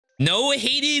No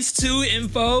Hades 2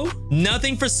 info,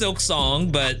 nothing for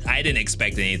Silksong, but I didn't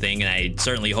expect anything, and I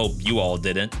certainly hope you all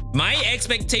didn't. My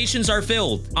expectations are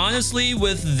filled. Honestly,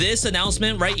 with this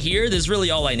announcement right here, this is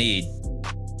really all I need.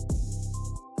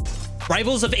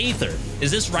 Rivals of Aether.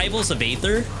 Is this Rivals of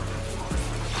Aether?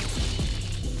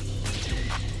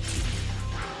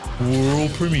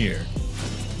 World premiere.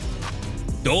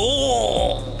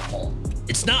 Oh,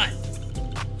 it's not.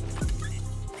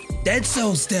 Dead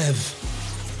Cells dev.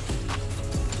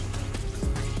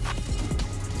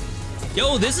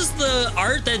 Yo, this is the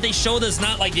art that they showed us,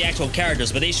 not like the actual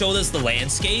characters, but they showed us the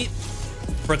landscape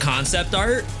for concept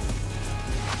art.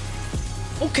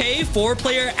 Okay,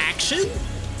 4-player action.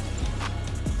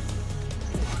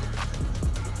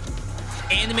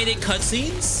 Animated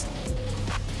cutscenes.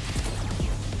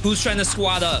 Who's trying to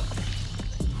squad up?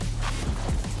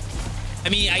 I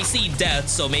mean, I see death,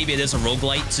 so maybe it is a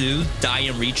roguelike too. Die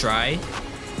and retry.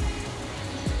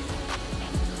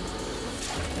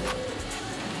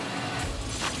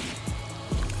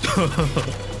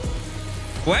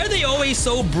 Why are they always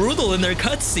so brutal in their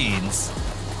cutscenes?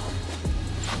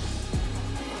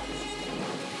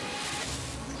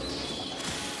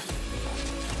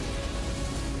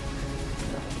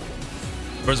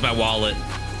 Where's my wallet?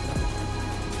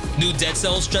 New Dead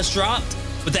Cells just dropped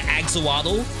with the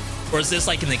Axolotl? Or is this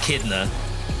like an Echidna?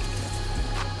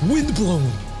 Windblown.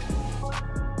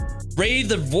 Brave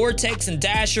the Vortex and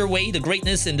dash your way to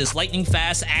greatness in this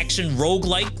lightning-fast action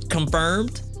roguelike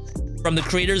confirmed. From the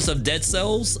creators of Dead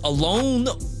Cells, Alone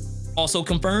also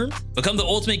confirmed. Become the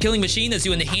ultimate killing machine as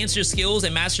you enhance your skills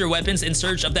and master your weapons in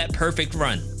search of that perfect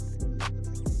run.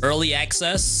 Early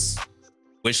access.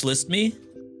 Wishlist me.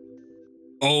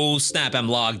 Oh snap, I'm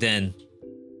logged in.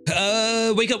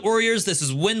 Wake up warriors, this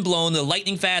is Windblown, the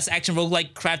lightning fast action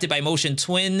roguelike crafted by Motion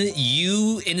Twin.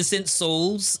 You innocent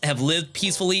souls have lived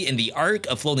peacefully in the arc,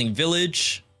 a floating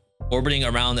village orbiting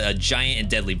around a giant and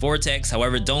deadly vortex.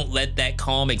 However, don't let that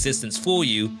calm existence fool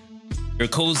you. Your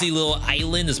cozy little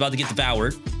island is about to get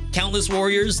devoured. Countless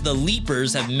warriors, the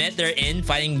Leapers, have met their end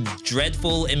fighting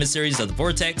dreadful emissaries of the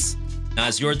vortex. Now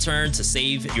it's your turn to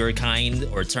save your kind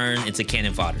or turn into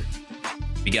cannon fodder.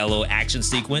 We got a little action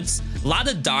sequence. A lot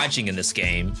of dodging in this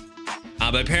game.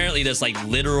 But apparently there's like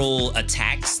literal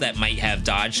attacks that might have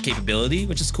dodge capability,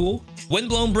 which is cool.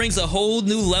 Windblown brings a whole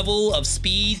new level of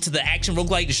speed to the action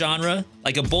roguelike genre.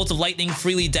 Like a bolt of lightning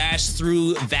freely dashed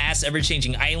through vast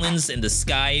ever-changing islands in the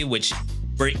sky,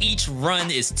 where each run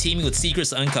is teeming with secrets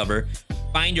to uncover.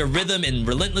 Find your rhythm in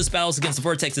relentless battles against the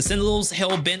Vortex's Sentinels,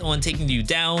 hell-bent on taking you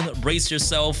down. Brace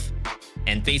yourself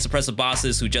and face oppressive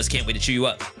bosses who just can't wait to chew you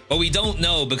up. What we don't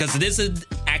know, because it is an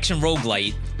action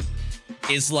roguelite,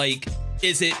 is like,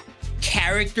 is it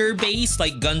character-based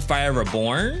like Gunfire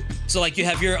Reborn? So like you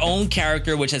have your own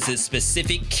character which has a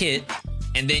specific kit,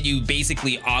 and then you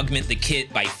basically augment the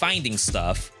kit by finding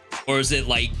stuff? Or is it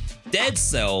like Dead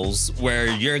Cells, where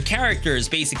your character is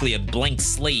basically a blank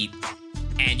slate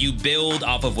and you build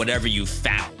off of whatever you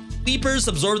found? Leapers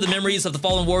absorb the memories of the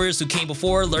fallen warriors who came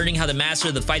before, learning how to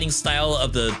master the fighting style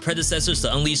of the predecessors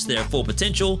to unleash their full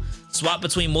potential. Swap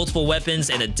between multiple weapons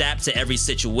and adapt to every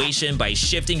situation by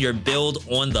shifting your build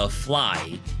on the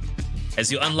fly.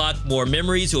 As you unlock more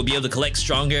memories, you'll be able to collect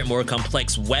stronger and more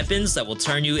complex weapons that will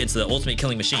turn you into the ultimate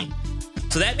killing machine.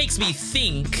 So that makes me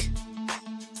think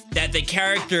that the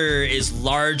character is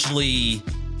largely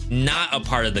not a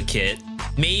part of the kit.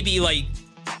 Maybe like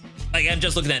I'm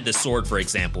just looking at this sword, for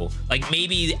example. Like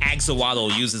maybe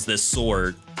Axolotl uses this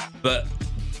sword, but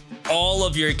all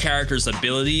of your character's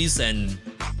abilities and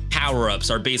power-ups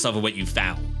are based off of what you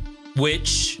found,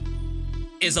 which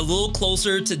is a little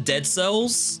closer to Dead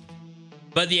Cells.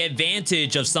 But the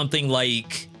advantage of something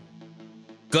like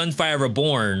Gunfire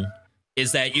Reborn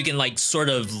is that you can like sort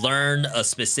of learn a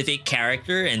specific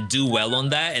character and do well on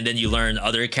that, and then you learn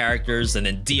other characters, and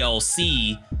then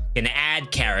DLC can add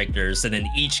characters, and then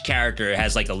each character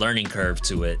has like a learning curve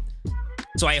to it.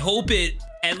 So I hope it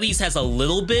at least has a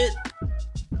little bit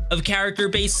of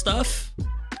character-based stuff.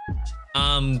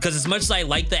 Because as much as I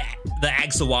like the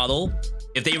Axolotl,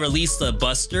 if they release the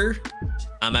Buster,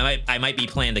 I might be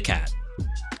playing the cat.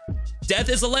 Death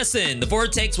is a lesson. The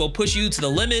Vortex will push you to the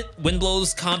limit.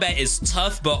 Windblown's combat is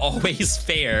tough but always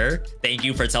fair. Thank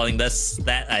you for telling us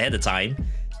that ahead of time.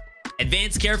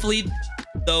 Advance carefully,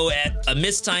 though a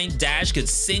mistimed dash could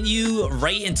send you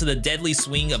right into the deadly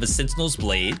swing of a Sentinel's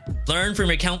blade. Learn from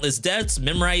your countless deaths,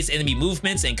 memorize enemy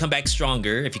movements, and come back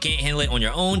stronger. If you can't handle it on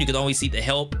your own, you can always seek the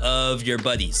help of your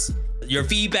buddies. Your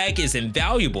feedback is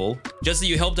invaluable. Just as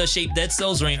you helped us shape Dead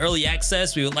Cells during early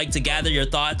access, we would like to gather your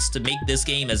thoughts to make this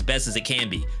game as best as it can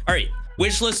be. All right,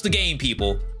 wishlist the game,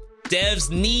 people. Devs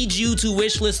need you to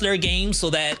wishlist their game so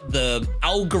that the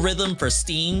algorithm for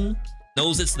Steam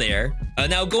knows it's there.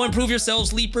 Now go improve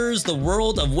yourselves, leapers. The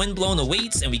world of Windblown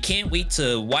awaits, and we can't wait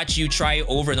to watch you try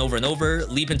over and over and over.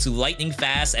 Leap into lightning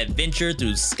fast adventure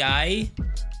through sky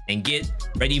and get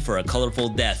ready for a colorful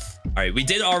death. All right, we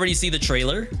did already see the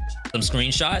trailer, some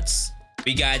screenshots.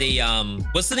 We got a,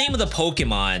 what's the name of the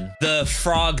Pokemon? The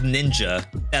Frog Ninja.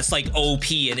 That's like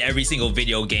OP in every single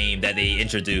video game that they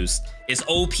introduced. It's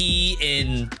OP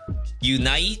in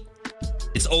Unite.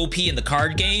 It's OP in the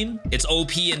card game. It's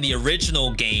OP in the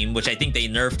original game, which I think they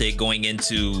nerfed it going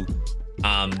into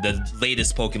the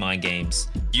latest Pokemon games.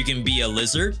 You can be a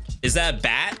lizard. Is that a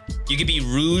bat? You can be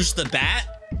Rouge the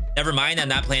Bat. Never mind, I'm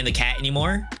not playing the cat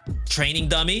anymore. Training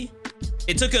dummy.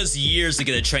 It took us years to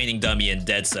get a training dummy in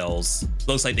Dead Cells.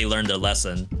 Looks like they learned their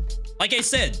lesson. Like I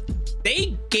said,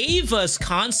 they gave us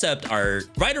concept art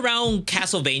right around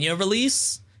Castlevania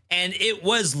release, and it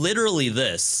was literally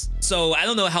this. So I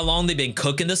don't know how long they've been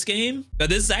cooking this game, but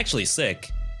this is actually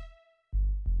sick.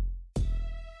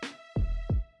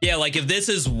 Yeah, like if this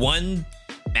is one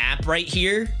map right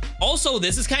here. Also,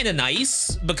 this is kind of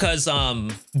nice because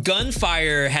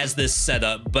Gunfire has this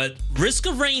setup, but Risk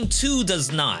of Rain 2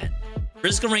 does not.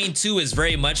 Risk of Rain 2 is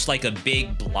very much like a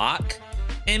big block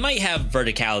and it might have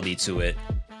verticality to it,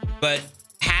 but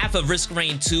half of Risk of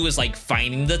Rain 2 is like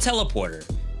finding the teleporter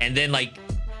and then like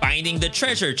finding the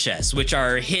treasure chests, which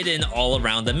are hidden all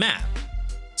around the map.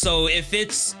 So if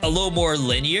it's a little more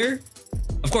linear,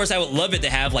 of course I would love it to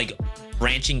have like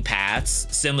branching paths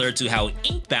similar to how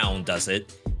Inkbound does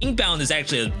it. Inkbound is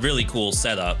actually a really cool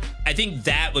setup. I think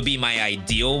that would be my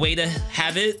ideal way to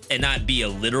have it and not be a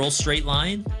literal straight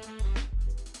line.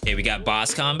 Okay, we got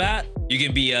boss combat. You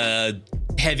can be a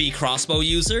heavy crossbow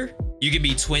user. You can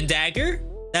be twin dagger.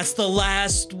 That's the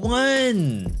last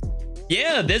one.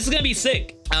 Yeah, this is gonna be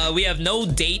sick. We have no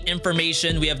date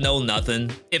information. We have no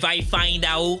nothing. If I find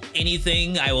out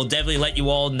anything, I will definitely let you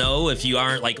all know if you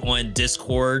aren't like on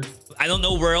Discord. I don't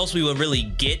know where else we would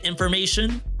really get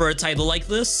information for a title like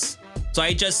this. So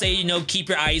I just say, you know, keep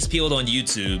your eyes peeled on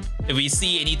YouTube. If we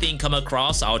see anything come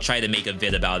across, I'll try to make a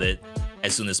vid about it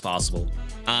as soon as possible.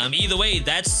 Either way,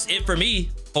 that's it for me.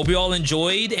 Hope you all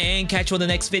enjoyed and catch you on the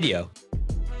next video.